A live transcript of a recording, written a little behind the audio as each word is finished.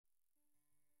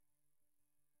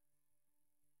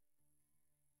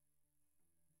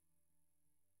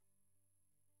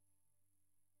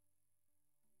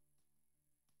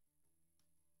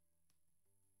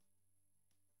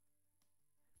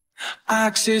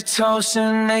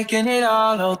Oxytocin making it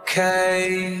all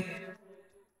okay.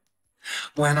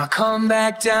 When I come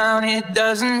back down, it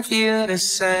doesn't feel the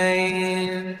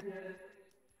same.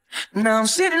 Now I'm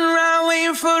sitting around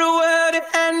waiting for the world to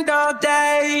end all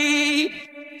day,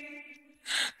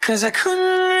 'cause I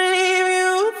couldn't leave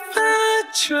you if I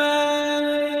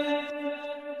tried.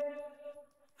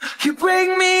 You break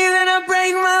me, then I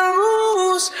break my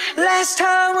rules. Last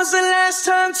time was the last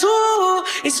time too.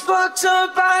 It's fucked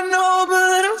up, I know,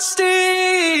 but I'm still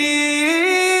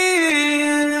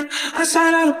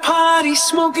outside at a party,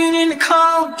 smoking in the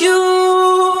car with you.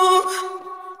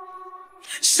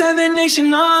 Seven Nation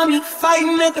Army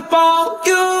fighting at the bar with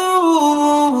you.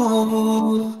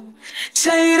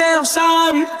 Say that I'm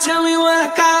sorry, tell me what I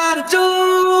gotta do,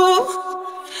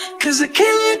 'cause I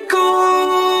can't let go.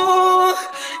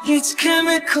 It's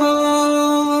chemical.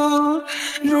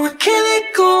 No, I can't let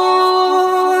go.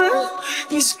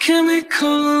 It's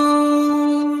chemical.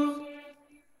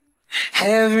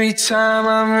 Every time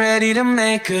I'm ready to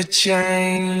make a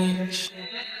change,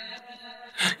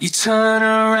 you turn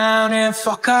around and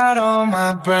fuck out all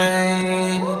my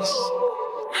brains.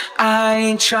 I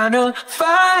ain't tryna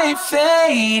fight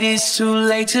fate, it's too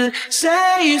late to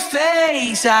save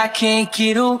face. I can't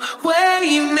get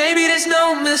away, maybe there's no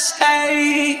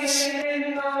mistakes.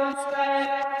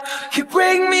 You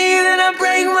break me, then I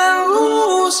break my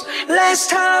rules. Last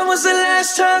time was the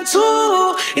last time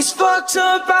too. It's fucked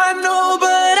up, I know,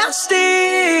 but I'm still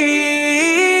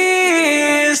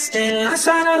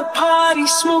outside of the party,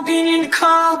 smoking in the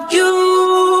car with you.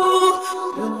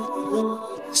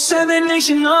 Seven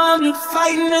Nation Army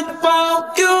fighting at the bar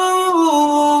with you.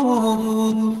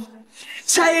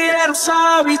 Tell you that I'm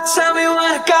sorry, tell me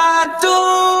what I gotta do,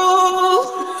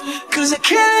 'cause I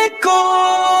can't go.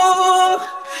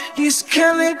 It's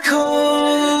chemical.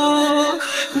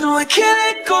 No, I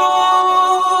can't go.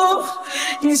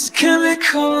 It's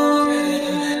chemical.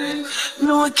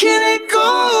 No, I can't go.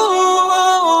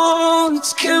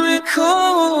 It's chemical.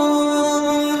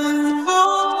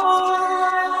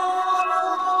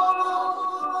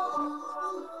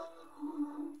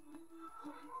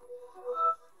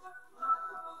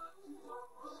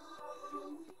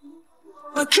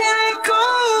 I can't go,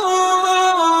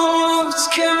 it's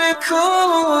chemical.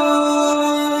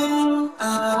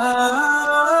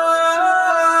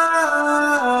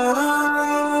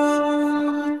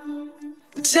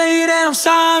 Tell you that I'm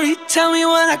sorry, tell me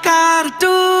what I gotta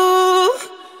do.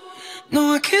 No,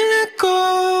 I can't let go,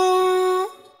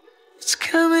 it's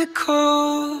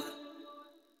chemical.